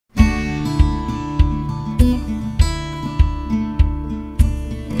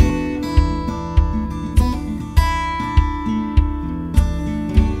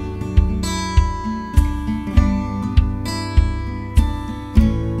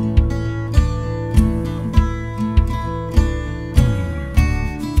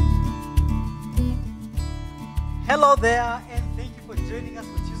Hello there, and thank you for joining us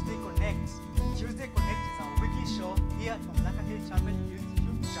for Tuesday Connect. Tuesday Connect is our weekly show here from Blacker Hill Chapel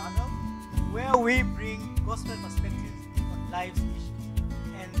YouTube channel, where we bring gospel perspectives on life's issues.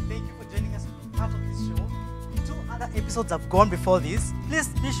 And thank you for joining us to be part of this show. 2 other episodes have gone before this. Please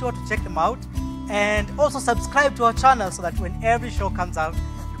be sure to check them out, and also subscribe to our channel so that when every show comes out,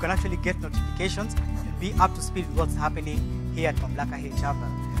 you can actually get notifications and be up to speed with what's happening here at Blacker Hill Chapel.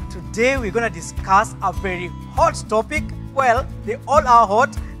 Today we're going to discuss a very hot topic. Well, they all are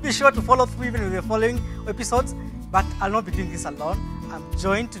hot. Be sure to follow through even with the following episodes. But I'll not be doing this alone. I'm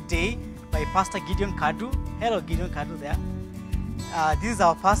joined today by Pastor Gideon Kadu. Hello, Gideon Kadu there. This is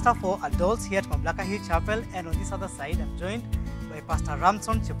our pastor for adults here at Blacker Hill Chapel. And on this other side, I'm joined by Pastor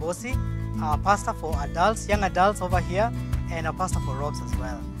Ramson Chebosi, our pastor for adults, young adults over here, and our pastor for Robs as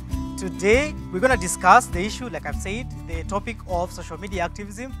well. Today, we're going to discuss the issue, like I've said, the topic of social media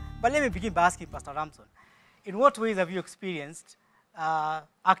activism. But let me begin by asking Pastor Ramson, in what ways have you experienced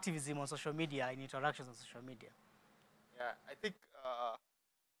activism on social media and interactions on social media? Yeah, I think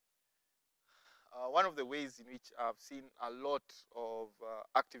one of the ways in which I've seen a lot of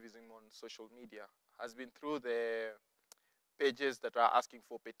activism on social media has been through the pages that are asking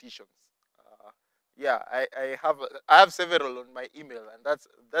for petitions. I have several on my email, and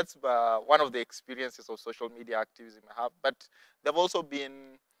that's one of the experiences of social media activism I have. But there've also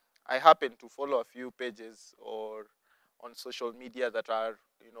been, I happen to follow a few pages or on social media that are,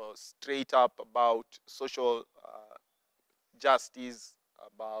 straight up about social justice,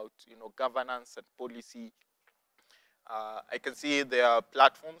 about, governance and policy. I can see there are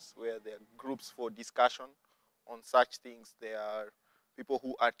platforms where there are groups for discussion on such things. There are people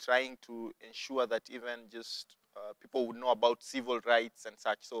who are trying to ensure that even just people would know about civil rights and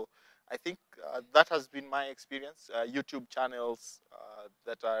such. So I think that has been my experience. YouTube channels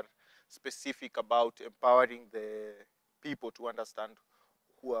that are specific about empowering the people to understand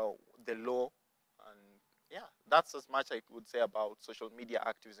who are the law. And yeah, that's as much I would say about social media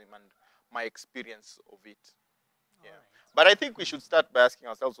activism and my experience of it. Yeah. Right. But I think we should start by asking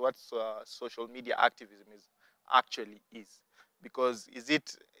ourselves what social media activism actually is. Because is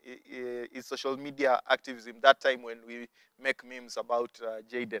social media activism that time when we make memes about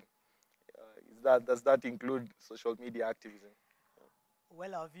Jaden? Does that include social media activism?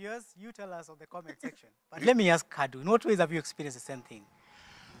 Well, our viewers, you tell us on the comment section. But let me ask Kadu, in what ways have you experienced the same thing?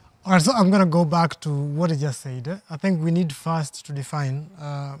 All right, so I'm going to go back to what he just said. I think we need first to define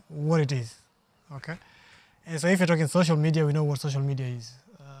what it is, okay? And so if you're talking social media, we know what social media is.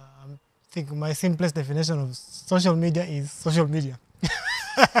 I think my simplest definition of social media is social media.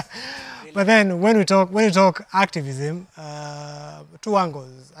 Really? But then when you talk activism, 2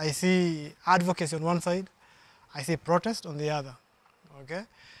 angles. I see advocacy on one side, I see protest on the other. Okay?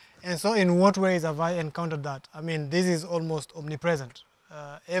 And so in what ways have I encountered that? I mean, this is almost omnipresent.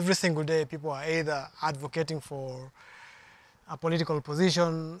 Every single day people are either advocating for a political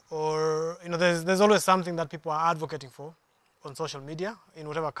position or, there's always something that people are advocating for on social media, in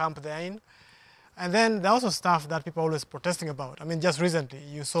whatever camp they're in. And then there's also stuff that people are always protesting about. I mean, just recently,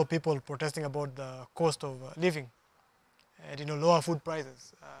 you saw people protesting about the cost of living and, lower food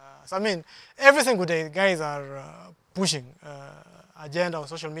prices. So, I mean, every single day, guys are pushing agenda on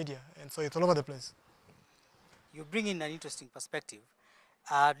social media, and so it's all over the place. You bring in an interesting perspective.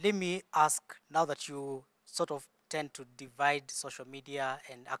 Let me ask, now that you sort of tend to divide social media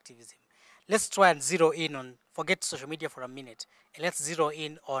and activism, let's try and zero in on, forget social media for a minute, and let's zero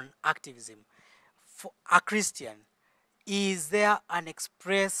in on activism. For a Christian, is there an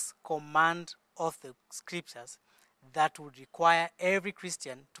express command of the scriptures that would require every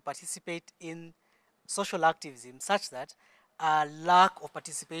Christian to participate in social activism such that a lack of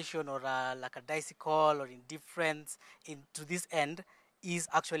participation or like a lackadaisical or indifference to this end is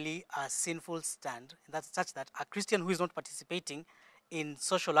actually a sinful stand? And that's such that a Christian who is not participating in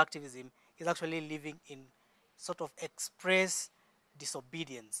social activism is actually living in sort of express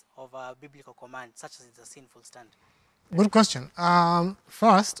disobedience of a biblical command, such as it's a sinful stand. Good question.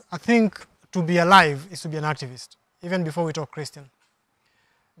 First, I think to be alive is to be an activist, even before we talk Christian,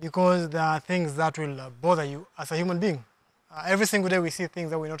 because there are things that will bother you as a human being. Every single day we see things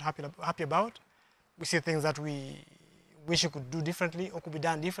that we're not happy about. We see things that we wish we could do differently or could be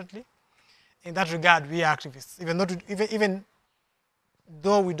done differently. In that regard, we are activists, even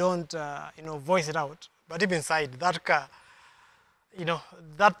though we don't, voice it out, but deep inside, that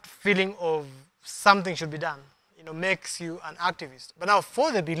feeling of something should be done, makes you an activist. But now,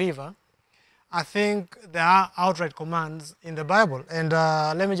 for the believer, I think there are outright commands in the Bible, and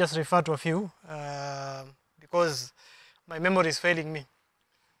let me just refer to a few because my memory is failing me.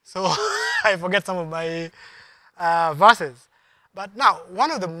 So I forget some of my verses. But now,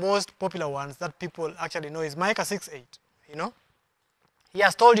 one of the most popular ones that people actually know is Micah 6:8. You know, he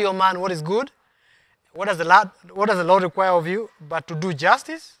has told you, man, what is good. What does the Lord require of you? But to do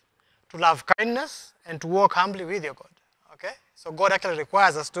justice, to love kindness, and to walk humbly with your God. Okay, so God actually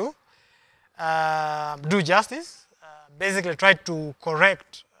requires us to do justice, basically try to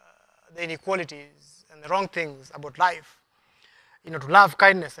correct the inequalities and the wrong things about life. You know, to love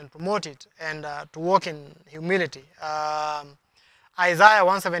kindness and promote it, and to walk in humility. Isaiah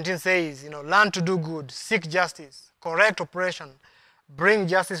 1:17 says, you know, learn to do good, seek justice, correct oppression, bring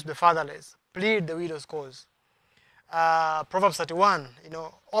justice to the fatherless, plead the widow's cause. Proverbs 31, you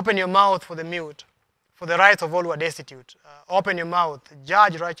know, open your mouth for the mute, for the rights of all who are destitute. Open your mouth,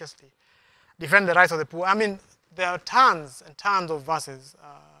 judge righteously, defend the rights of the poor. I mean, there are tons and tons of verses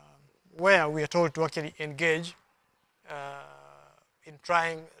where we are told to actually engage in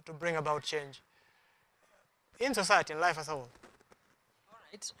trying to bring about change in society and life as a whole. All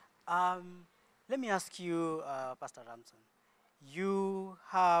right. Let me ask you, Pastor Ramson. You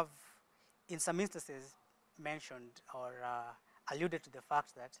have, in some instances, mentioned or alluded to the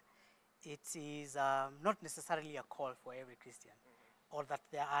fact that it is not necessarily a call for every Christian, or that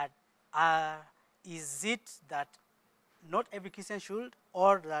there are, is it that not every Christian should,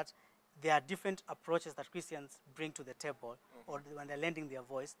 or that there are different approaches that Christians bring to the table, or when they're lending their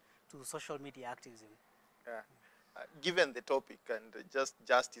voice to social media activism? Yeah. Given the topic and just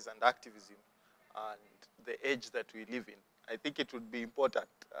justice and activism and the age that we live in, I think it would be important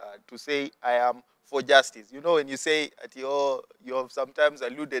to say I am for justice. You know, when you say at you have sometimes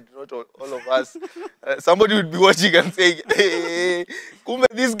alluded, not all of us, somebody would be watching and saying, hey, Kumbe,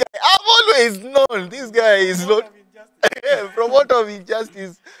 this guy, I've always known this guy is not promoter of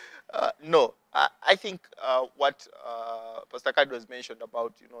injustice. No, I think what Pastor Kadu has mentioned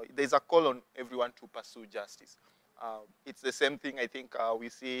about, you know, there's a call on everyone to pursue justice. It's the same thing I think we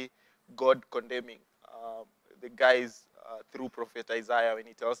see God condemning the guys through Prophet Isaiah when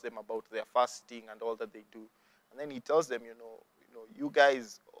he tells them about their fasting and all that they do. And then he tells them, you know, you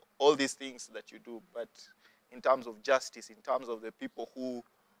guys, all these things that you do, but in terms of justice, in terms of the people who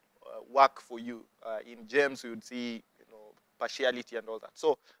work for you, in James we would see, you know, partiality and all that.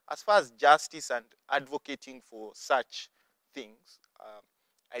 So as far as justice and advocating for such things,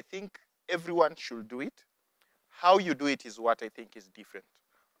 I think everyone should do it. How you do it is what I think is different.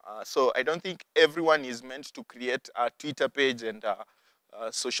 So I don't think everyone is meant to create a Twitter page and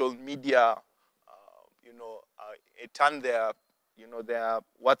social media, you know, turn their, you know, their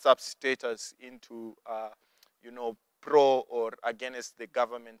WhatsApp status into, you know, pro or against the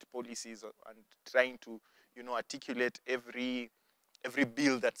government policies and trying to, you know, articulate every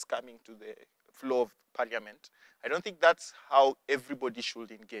bill that's coming to the floor of parliament. I don't think that's how everybody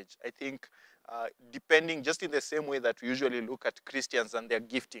should engage. I think depending, just in the same way that we usually look at Christians and their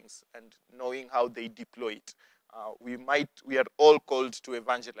giftings and knowing how they deploy it, we are all called to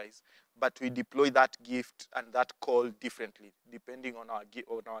evangelize, but we deploy that gift and that call differently depending on our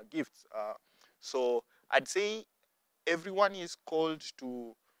gifts. So I'd say everyone is called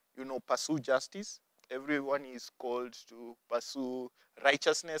to, you know, pursue justice. Everyone is called to pursue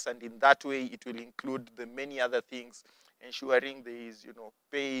righteousness, and in that way it will include the many other things, ensuring there is, you know,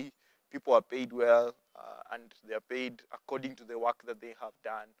 people are paid well, and they are paid according to the work that they have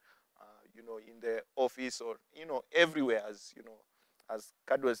done, you know, in the office or, you know, everywhere. As you know, as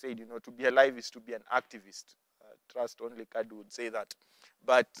Kadu said, you know, to be alive is to be an activist. Trust only Kadu would say that.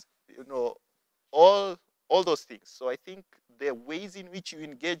 But, you know, all those things. So I think the ways in which you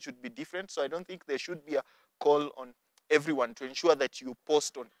engage would be different. So I don't think there should be a call on everyone to ensure that you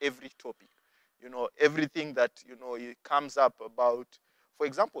post on every topic. You know, everything that, you know, it comes up about. For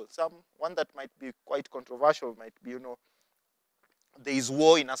example, one that might be quite controversial might be, you know, there is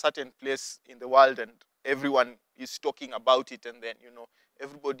war in a certain place in the world and everyone is talking about it, and then, you know,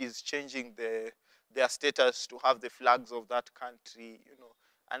 everybody is changing their status to have the flags of that country, you know.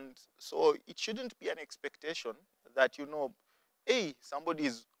 And so it shouldn't be an expectation that, you know, hey, somebody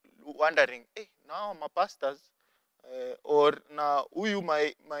is wondering, hey, now my pastors, or now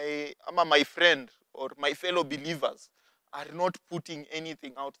my friend or my fellow believers are not putting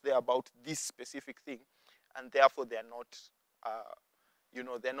anything out there about this specific thing, and therefore they are not, you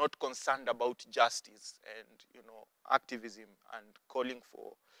know, they're not concerned about justice and, you know, activism and calling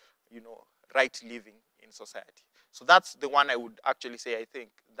for, you know, right living in society. So that's the one I would actually say I think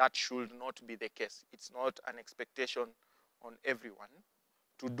that should not be the case. It's not an expectation on everyone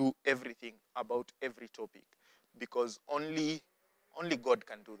to do everything about every topic, because only God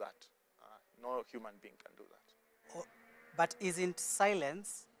can do that. No human being can do that. But isn't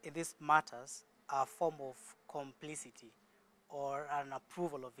silence in these matters a form of complicity or an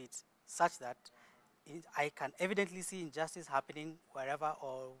approval of it, such that I can evidently see injustice happening wherever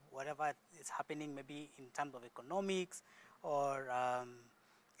or whatever is happening, maybe in terms of economics or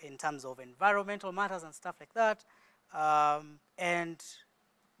in terms of environmental matters and stuff like that. And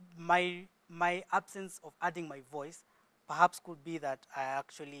my absence of adding my voice perhaps could be that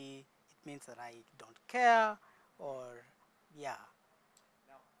it means that I don't care, or yeah.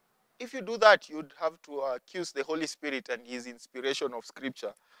 If you do that, you'd have to accuse the Holy Spirit and his inspiration of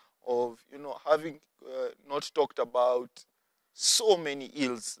Scripture of, having not talked about so many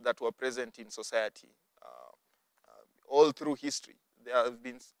ills that were present in society all through history. There have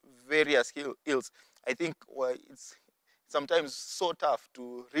been various ills. I think it's sometimes so tough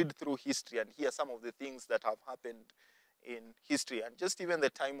to read through history and hear some of the things that have happened in history, and just even the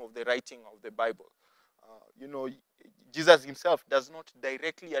time of the writing of the Bible. Jesus himself does not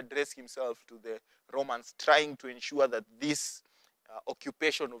directly address himself to the Romans, trying to ensure that this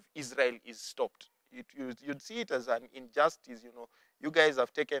occupation of Israel is stopped. You'd see it as an injustice. You guys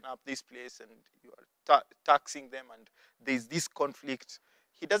have taken up this place and you are taxing them, and there's this conflict.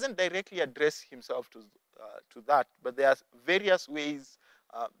 He doesn't directly address himself to that, but there are various ways.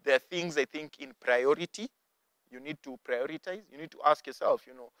 There are things, I think, in priority. You need to prioritize. You need to ask yourself,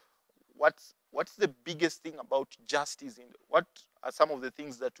 what's the biggest thing about justice? What are some of the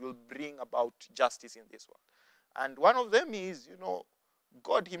things that will bring about justice in this world? And one of them is,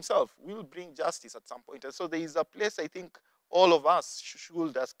 God himself will bring justice at some point. And so there is a place, I think, all of us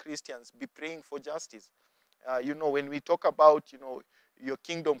should, as Christians, be praying for justice. When we talk about, your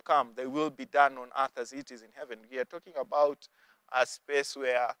kingdom come, they will be done on earth as it is in heaven. We are talking about a space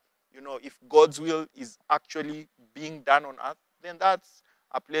where, if God's will is actually being done on earth, then that's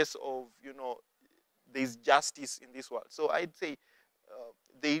a place of, there's justice in this world. So I'd say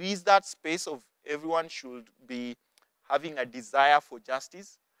there is that space of everyone should be having a desire for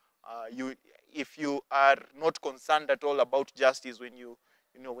justice. If you are not concerned at all about justice, when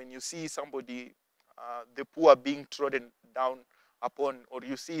you see somebody, the poor being trodden down upon, or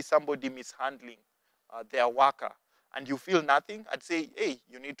you see somebody mishandling their worker, and you feel nothing, I'd say, hey,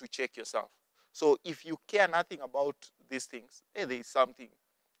 you need to check yourself. So if you care nothing about these things, hey, there is something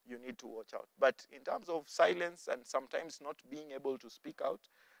you need to watch out. But in terms of silence and sometimes not being able to speak out,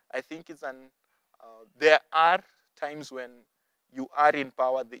 I think there are times when you are in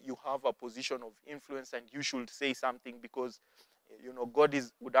power, that you have a position of influence and you should say something, because God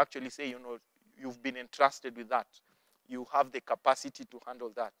would actually say, you've been entrusted with that. You have the capacity to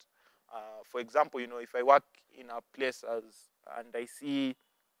handle that. For example, if I work in a place and I see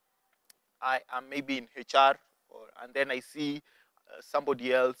I am maybe in HR, and then I see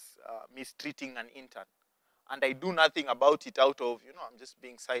somebody else mistreating an intern, and I do nothing about it out of, I'm just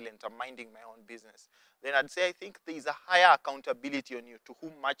being silent, I'm minding my own business, then I'd say I think there is a higher accountability on you. To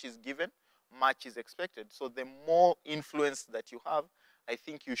whom much is given, much is expected. So the more influence that you have, I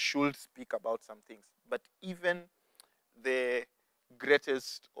think you should speak about some things. But even the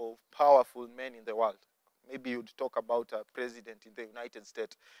greatest of powerful men in the world, maybe you'd talk about a president in the United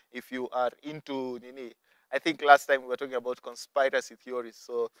States. If you are into, I think last time we were talking about conspiracy theories.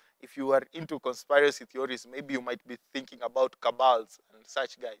 So if you are into conspiracy theories, maybe you might be thinking about cabals and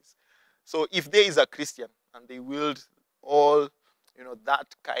such guys. So if there is a Christian and they wield all,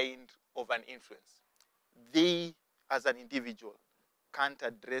 that kind of an influence, they, as an individual, can't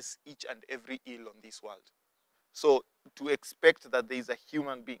address each and every ill on this world. So to expect that there is a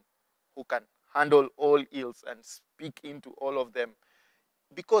human being who can handle all ills and speak into all of them,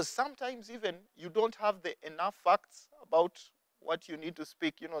 because sometimes even you don't have enough facts about what you need to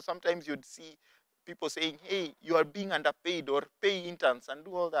speak. Sometimes you'd see people saying, hey, you are being underpaid, or pay interns and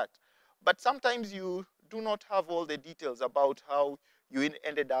do all that. But sometimes you do not have all the details about how you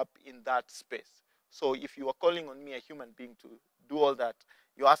ended up in that space. So if you are calling on me, a human being, to do all that,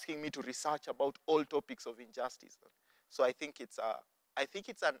 you're asking me to research about all topics of injustice. So I think it's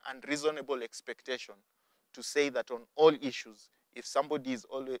an unreasonable expectation to say that on all issues, if somebody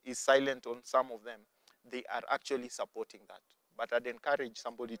is silent on some of them, they are actually supporting that. But I'd encourage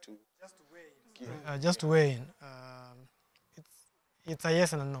somebody to just weigh in. It's a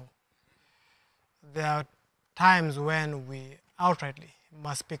yes and a no. There are times when we outrightly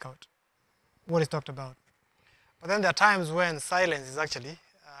must speak out what is talked about. But then there are times when silence is actually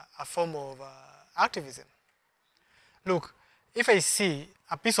a form of activism. Look, if I see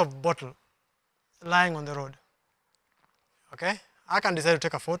a piece of bottle lying on the road, okay, I can decide to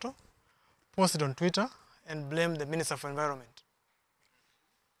take a photo, post it on Twitter, and blame the Minister for Environment.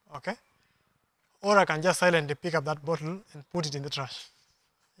 Okay? Or I can just silently pick up that bottle and put it in the trash.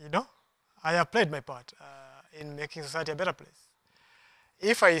 I have played my part. in making society a better place.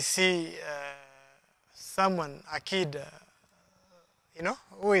 If I see someone, a kid,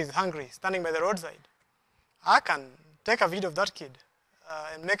 who is hungry, standing by the roadside, I can take a video of that kid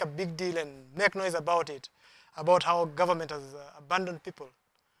and make a big deal and make noise about it, about how government has abandoned people.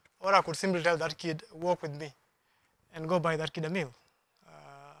 Or I could simply tell that kid, walk with me and go buy that kid a meal.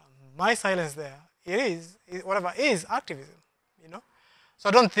 My silence there, whatever is activism, So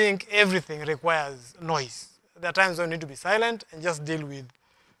I don't think everything requires noise. There are times when we need to be silent and just deal with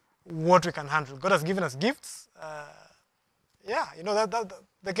what we can handle. God has given us gifts.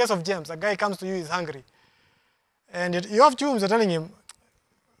 The case of James, a guy comes to you, he's hungry. And you have tombs, you're telling him,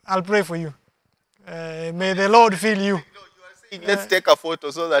 I'll pray for you. May the Lord fill you. Let's take a photo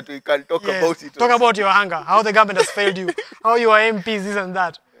so that we can talk about it. Talk about your hunger, how the government has failed you, how you are MPs, this and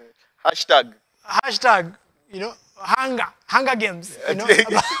that. Hashtag, hunger games.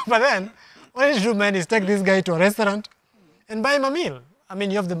 But then, what you should do, man, is take this guy to a restaurant and buy him a meal. I mean,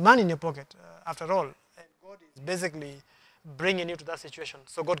 you have the money in your pocket, after all. And God is basically bringing you to that situation.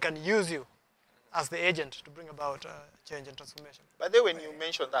 So God can use you as the agent to bring about change and transformation. But then when you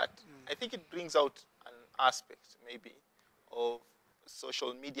mention that, I think it brings out an aspect, maybe, of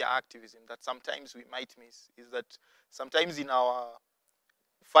social media activism that sometimes we might miss, is that sometimes in our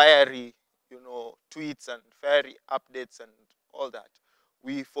fiery, tweets and fiery updates and all that,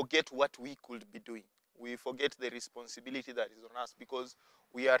 we forget what we could be doing. We forget the responsibility that is on us because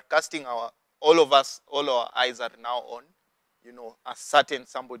we are casting all our eyes are now on, a certain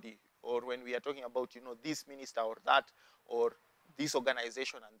somebody, or when we are talking about, this minister or that, or this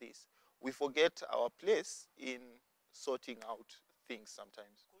organization and this, we forget our place in sorting out things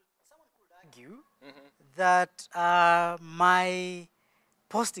sometimes. Someone could argue that my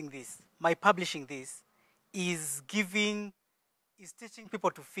posting this, my publishing this, is teaching people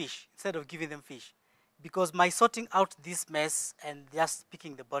to fish instead of giving them fish. Because my sorting out this mess and just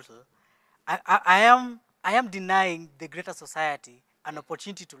picking the bottle, I am denying the greater society an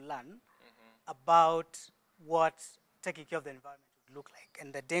opportunity to learn about what taking care of the environment would look like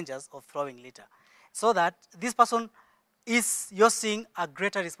and the dangers of throwing litter. So that this person you're seeing a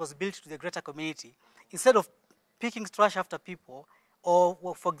greater responsibility to the greater community instead of picking trash after people or,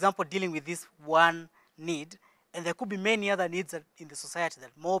 for example, dealing with this one need. And there could be many other needs in the society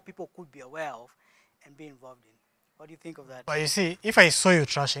that more people could be aware of and be involved in. What do you think of that? But you see, if I saw you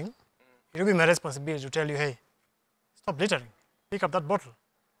trashing, it would be my responsibility to tell you, hey, stop littering. Pick up that bottle.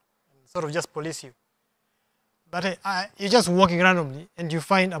 And sort of just police you. But hey, you're just walking randomly and you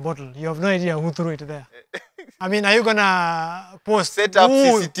find a bottle. You have no idea who threw it there. I mean, are you going to post set up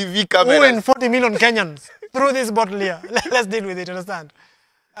CCTV cameras? Who in 40 million Kenyans threw this bottle here? Let's deal with it, understand?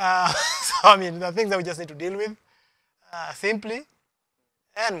 So, I mean, the things that we just need to deal with simply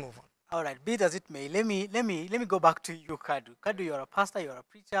and move on. All right, be it as it may, let me go back to you, Kadu. Kadu, you're a pastor, you're a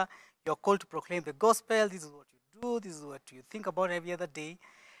preacher, you're called to proclaim the gospel. This is what you do, this is what you think about every other day.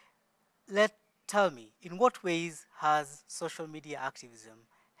 Tell me, in what ways has social media activism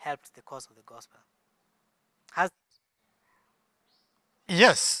helped the cause of the gospel?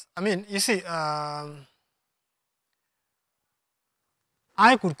 Yes, I mean, you see, I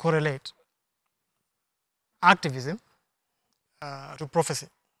could correlate activism to prophecy.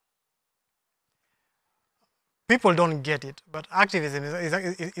 People don't get it, but activism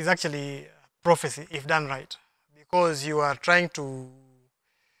is actually prophecy if done right, because you are trying to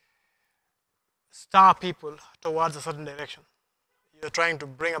stir people towards a certain direction. You're trying to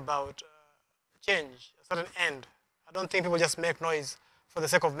bring about change, a certain end. I don't think people just make noise for the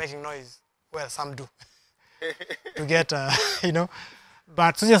sake of making noise. Well, some do. To get,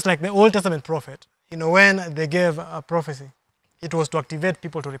 But so just like the Old Testament prophet, when they gave a prophecy, it was to activate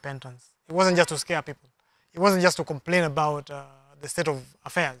people to repentance. It wasn't just to scare people. It wasn't just to complain about the state of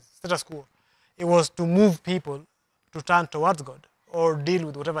affairs, status quo. It was to move people to turn towards God or deal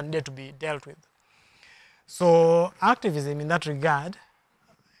with whatever needed to be dealt with. So activism in that regard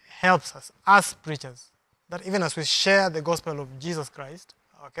helps us, as preachers, that even as we share the gospel of Jesus Christ,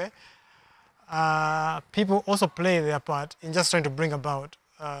 okay, people also play their part in just trying to bring about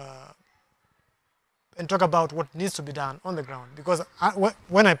and talk about what needs to be done on the ground. Because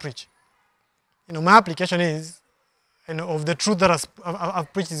when I preach, my application is, of the truth that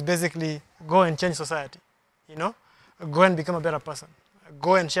I've preached is basically go and change society, go and become a better person,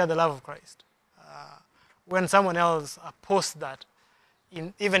 go and share the love of Christ. When someone else posts that,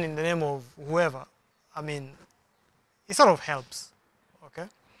 even in the name of whoever, I mean, it sort of helps, okay?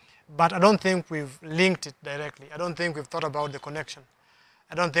 But I don't think we've linked it directly. I don't think we've thought about the connection.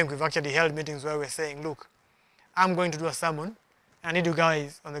 I don't think we've actually held meetings where we're saying, look, I'm going to do a sermon. I need you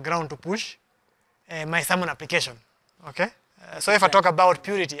guys on the ground to push my sermon application. Okay? So if I talk about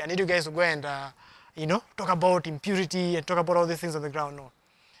purity, I need you guys to go and, talk about impurity and talk about all these things on the ground. No.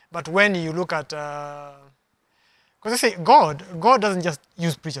 But when you look at, because I say God doesn't just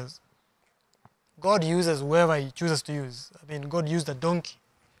use preachers. God uses whoever he chooses to use. I mean, God used a donkey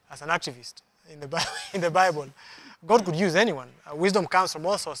as an activist in the Bible. God could use anyone. Wisdom comes from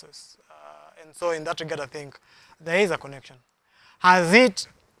all sources. And so in that regard, I think there is a connection. Has it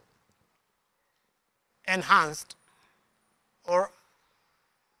enhanced or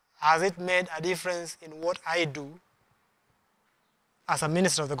has it made a difference in what I do as a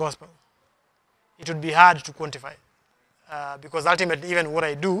minister of the gospel? It would be hard to quantify because ultimately, even what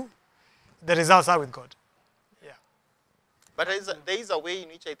I do, the results are with God. Yeah. But there is a way in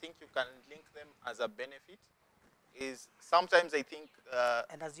which I think you can link them as a benefit. Is sometimes I think.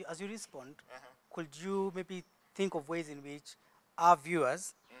 And as you respond, could you maybe think of ways in which our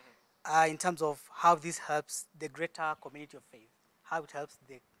viewers, in terms of how this helps the greater community of faith, how it helps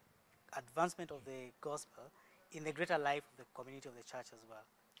the advancement of the gospel in the greater life of the community of the church as well?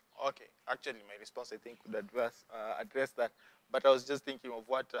 Okay, actually, my response I think would address that. But I was just thinking of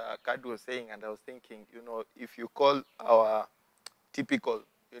what Kad was saying, and I was thinking, if you call our typical,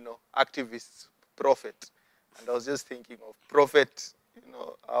 activist prophet, and I was just thinking of prophet,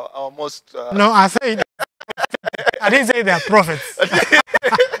 our most. No, I didn't say they are prophets.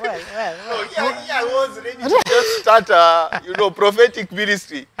 well. I was ready to just start a, prophetic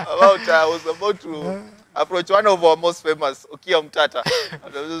ministry. I was about to approach one of our most famous, Okia Mtata.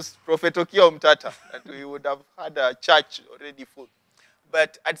 And it was Prophet Okia Mtata. And we would have had a church already full.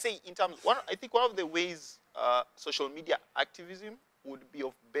 But I'd say I think one of the ways social media activism would be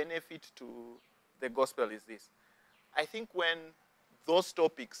of benefit to the gospel is this. I think when those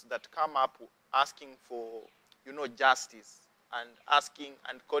topics that come up asking for, justice and asking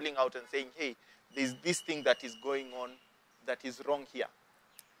and calling out and saying, hey, there's this thing that is going on that is wrong here.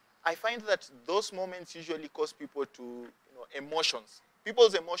 I find that those moments usually cause people to, emotions.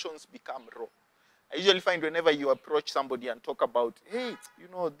 People's emotions become raw. I usually find whenever you approach somebody and talk about, hey,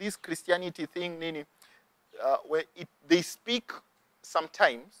 this Christianity thing, they speak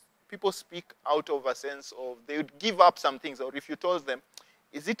sometimes, people speak out of a sense of they would give up some things. Or if you told them,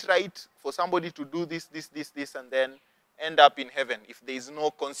 is it right for somebody to do this, and then end up in heaven if there is no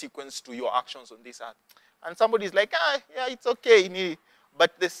consequence to your actions on this earth? And somebody's like, yeah, it's okay.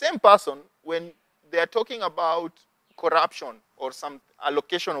 But the same person, when they're talking about corruption or some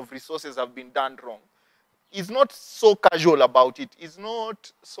allocation of resources have been done wrong, is not so casual about it. It's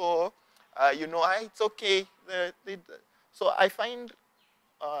not so, it's okay. So I find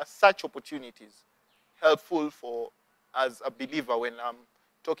such opportunities helpful as a believer when I'm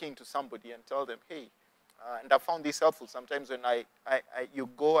talking to somebody and tell them, hey, and I found this helpful sometimes when you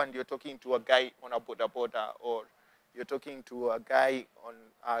go and you're talking to a guy on a boda, or you're talking to a guy on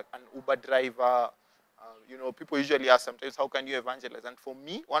an Uber driver. People usually ask sometimes, how can you evangelize? And for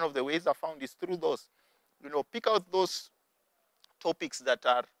me, one of the ways I found is through those. Pick out those topics that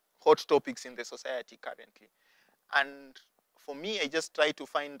are hot topics in the society currently. And for me, I just try to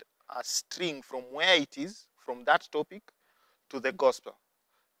find a string from where it is, from that topic, to the gospel.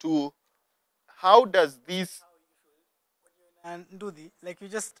 To how does this... And like you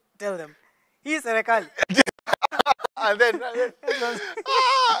just tell them, he's Serekali. and then I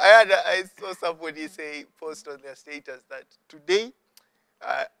saw somebody post on their status that today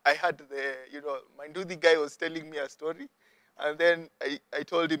I had my Ndudi guy was telling me a story, and then I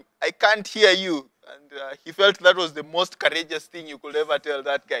told him, I can't hear you. And he felt that was the most courageous thing you could ever tell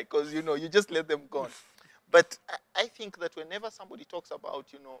that guy, because, you just let them go on. But I think that whenever somebody talks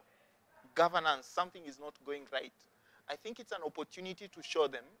about, governance, something is not going right, I think it's an opportunity to show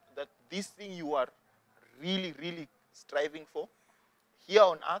them that this thing you are really, really striving for, here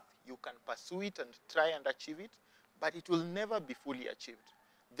on earth, you can pursue it and try and achieve it, but it will never be fully achieved.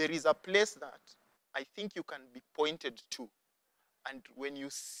 There is a place that I think you can be pointed to. And when you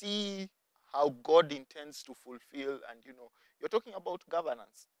see how God intends to fulfill, and you're talking about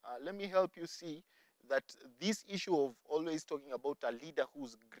governance, let me help you see that this issue of always talking about a leader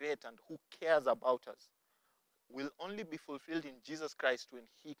who's great and who cares about us will only be fulfilled in Jesus Christ when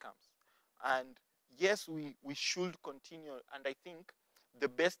he comes. And yes, we should continue. And I think the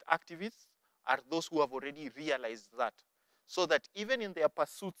best activists are those who have already realized that. So that even in their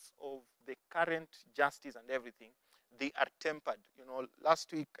pursuits of the current justice and everything, they are tempered.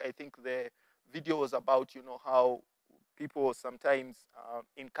 Last week, I think the video was about, how people sometimes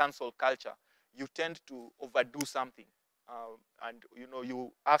in cancel culture, you tend to overdo something. And,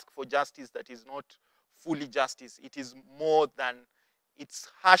 you ask for justice that is not fully justice. It is more than, it's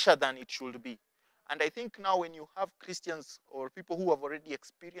harsher than it should be. And I think now when you have Christians or people who have already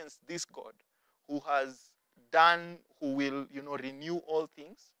experienced this God, who has done, who will, renew all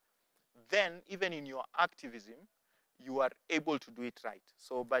things, then even in your activism, you are able to do it right.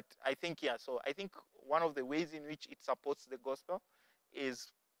 So, but I think, I think one of the ways in which it supports the gospel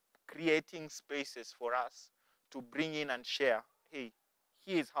is creating spaces for us to bring in and share, hey,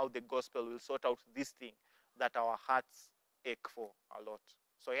 here's how the gospel will sort out this thing that our hearts ache for a lot.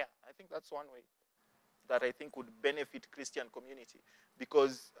 So yeah, I think that's one way that I think would benefit Christian community,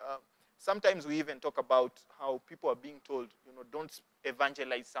 because sometimes we even talk about how people are being told, don't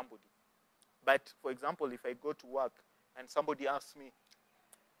evangelize somebody. But for example, if I go to work and somebody asks me,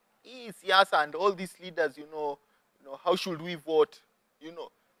 yes, and all these leaders, how should we vote?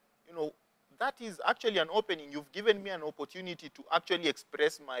 That is actually an opening. You've given me an opportunity to actually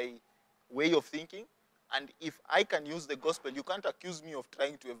express my way of thinking. And if I can use the gospel, you can't accuse me of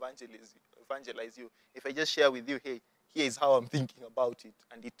trying to evangelize you. If I just share with you, hey, here is how I'm thinking about it,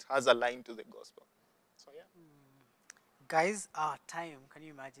 and it has a line to the gospel. So yeah. Guys, our time, can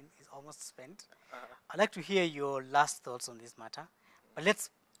you imagine, is almost spent. I'd like to hear your last thoughts on this matter. But let's...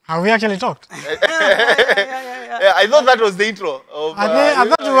 Have we actually talked? Yeah, I thought that was the intro. I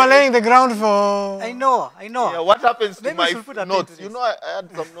thought you were laying the ground for... I know. Yeah, what happens to Maybe my notes? I had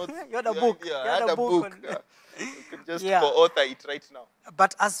some notes. You had a book. Yeah, I had a book. You can just co-author it right now.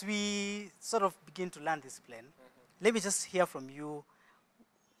 But as we sort of begin to land this plan, let me just hear from you,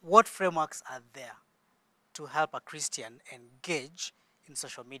 what frameworks are there to help a Christian engage in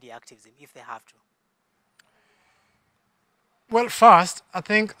social media activism if they have to? Well, first, I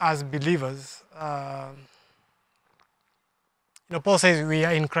think as believers, Paul says we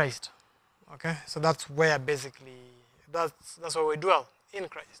are in Christ. Okay, so that's where basically that's where we dwell, in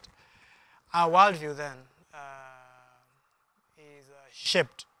Christ. Our worldview then is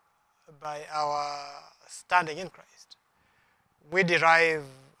shaped by our standing in Christ. We derive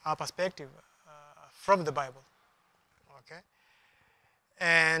our perspective from the Bible. Okay,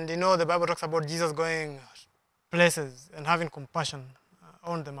 and the Bible talks about Jesus going places and having compassion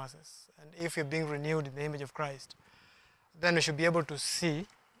on the masses. And if we're being renewed in the image of Christ, then we should be able to see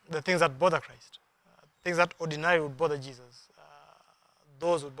the things that bother Christ, things that ordinarily would bother Jesus.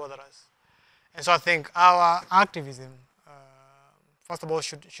 Those would bother us. And so I think our activism, first of all,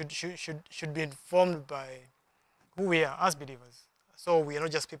 should be informed by who we are as believers. So we are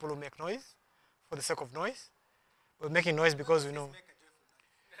not just people who make noise for the sake of noise. We're making noise because we know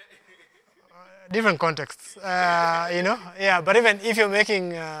different contexts, yeah. But even if you're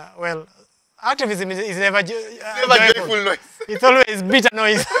making, activism is never joyful noise. It's always bitter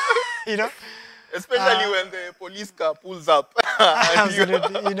noise, Especially when the police car pulls up.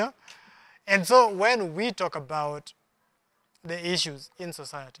 Absolutely, And so when we talk about the issues in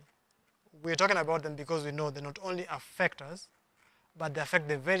society, we're talking about them because we know they not only affect us, but they affect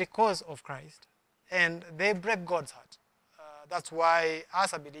the very cause of Christ, and they break God's heart. That's why,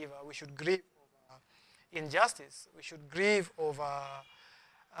 as a believer, we should grieve injustice. We should grieve over,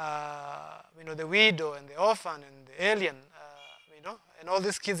 the widow and the orphan and the alien, and all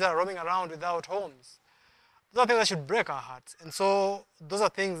these kids that are roaming around without homes. Those are things that should break our hearts. And so those are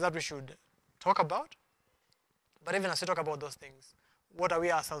things that we should talk about. But even as we talk about those things, what are we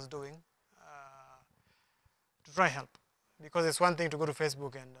ourselves doing to try help? Because it's one thing to go to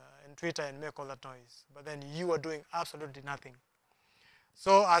Facebook and Twitter and make all that noise, but then you are doing absolutely nothing.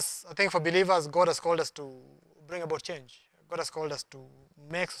 So as I think for believers, God has called us to bring about change. God has called us to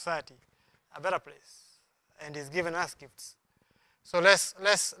make society a better place, and He's given us gifts. So let's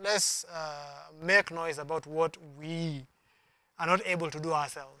make noise about what we are not able to do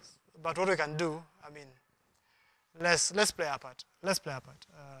ourselves, but what we can do. Let's play our part. Let's play our part.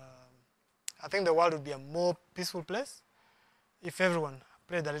 I think the world would be a more peaceful place if everyone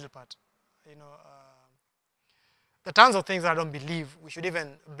played a little part. The tons of things I don't believe we should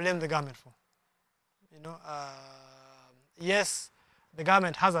even blame the government for. Yes, the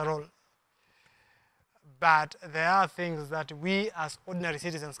government has a role, but there are things that we as ordinary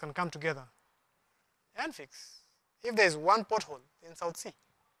citizens can come together and fix. If there's one pothole in South Sea,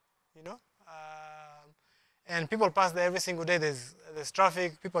 and people pass there every single day, there's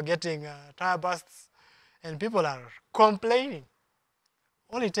traffic, people are getting tire bursts, and people are complaining.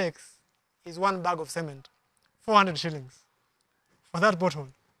 All it takes is one bag of cement, 400 shillings, for that pothole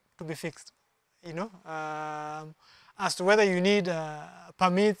to be fixed. As to whether you need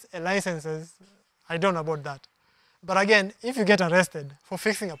permits and licenses, I don't know about that. But again, if you get arrested for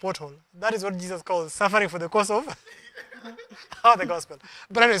fixing a pothole, that is what Jesus calls suffering for the cause of the gospel.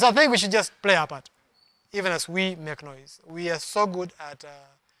 But anyway, so I think we should just play our part, even as we make noise. We are so good at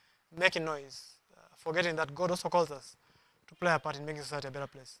making noise forgetting that God also calls us to play a part in making society a better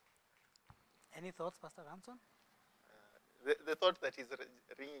place. Any thoughts, Pastor Ramson? The thought that is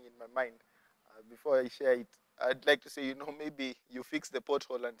ringing in my mind, before I share it, I'd like to say, maybe you fix the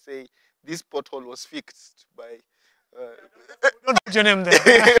pothole and say, this pothole was fixed by... Don't put your name there.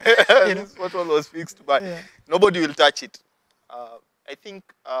 This pothole was fixed by... Yeah. Nobody will touch it. I think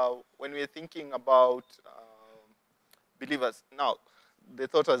when we're thinking about believers, now, the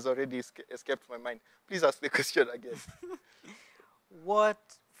thought has already escaped my mind. Please ask the question again. What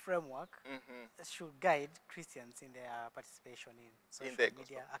framework should guide Christians in their participation in social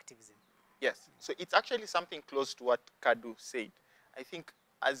media activism? Yes, so it's actually something close to what Kadu said. I think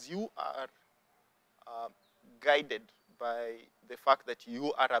as you are guided by the fact that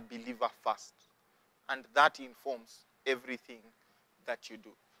you are a believer first, and that informs everything that you do.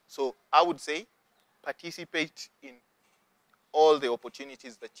 So I would say participate in all the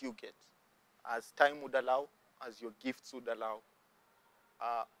opportunities that you get as time would allow, as your gifts would allow.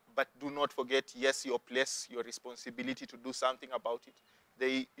 But do not forget, yes, your place, your responsibility to do something about it.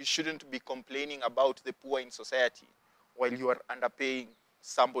 You shouldn't be complaining about the poor in society while you are underpaying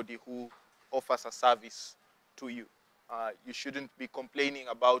somebody who offers a service to you. You shouldn't be complaining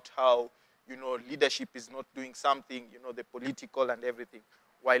about how, leadership is not doing something, the political and everything,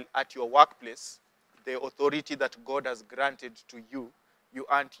 while at your workplace, the authority that God has granted to you, you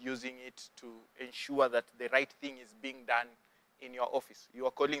aren't using it to ensure that the right thing is being done in your office. You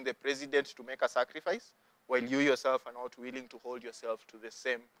are calling the president to make a sacrifice, while you yourself are not willing to hold yourself to the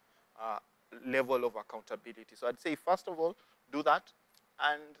same level of accountability. So I'd say, first of all, do that.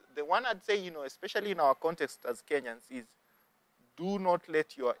 And the one I'd say, especially in our context as Kenyans, is do not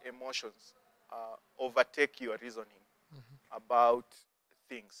let your emotions overtake your reasoning about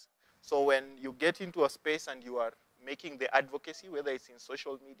things. So when you get into a space and you are making the advocacy, whether it's in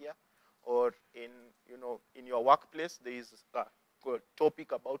social media or in your workplace, there is a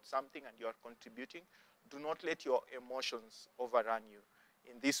topic about something and you are contributing, do not let your emotions overrun you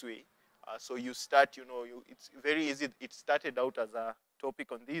in this way. So you start, it's very easy. It started out as a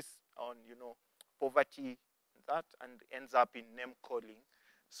topic on poverty, that, and ends up in name calling.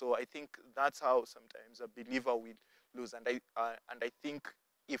 So I think that's how sometimes a believer will lose. And I think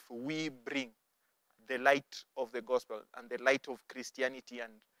if we bring the light of the gospel and the light of Christianity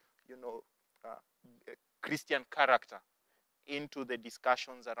and Christian character into the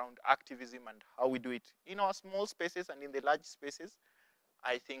discussions around activism and how we do it in our small spaces and in the large spaces,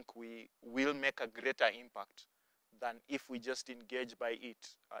 I think we will make a greater impact than if we just engage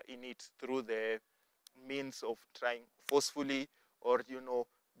in it through the means of trying forcefully or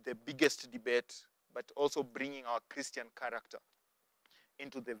the biggest debate, but also bringing our Christian character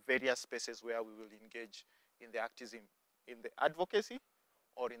into the various spaces where we will engage in the activism, in the advocacy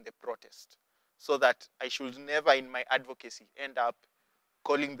or in the protest. So that I should never in my advocacy end up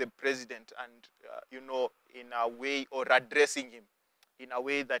calling the president and, in a way, or addressing him in a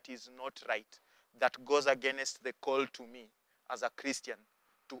way that is not right, that goes against the call to me as a Christian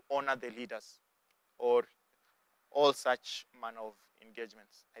to honor the leaders or all such manner of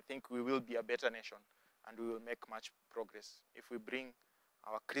engagements. I think we will be a better nation and we will make much progress if we bring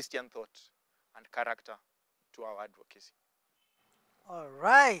our Christian thought and character to our advocacy. All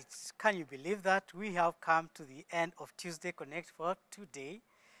right. Can you believe that? We have come to the end of Tuesday Connect for today.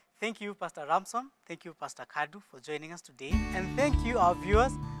 Thank you, Pastor Ramson. Thank you, Pastor Kadu, for joining us today. And thank you, our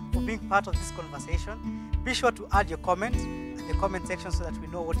viewers, for being part of this conversation. Be sure to add your comment in the comment section so that we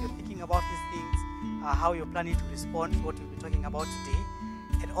know what you're thinking about these things, how you're planning to respond to what we'll be talking about today.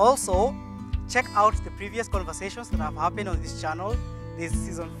 And also, check out the previous conversations that have happened on this channel. There's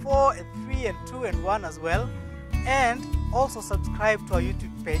season 4 and 3 and 2 and 1 as well. And also subscribe to our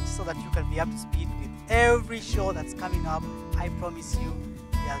YouTube page so that you can be up to speed with every show that's coming up. I promise you,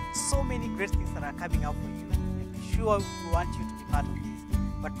 there are so many great things that are coming up for you. And be sure we want you to be part of this.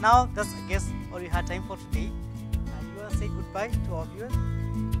 But now, that's, I guess, all we had time for today. And you want to say goodbye to our viewers?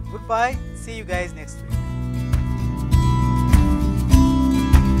 Goodbye. See you guys next week.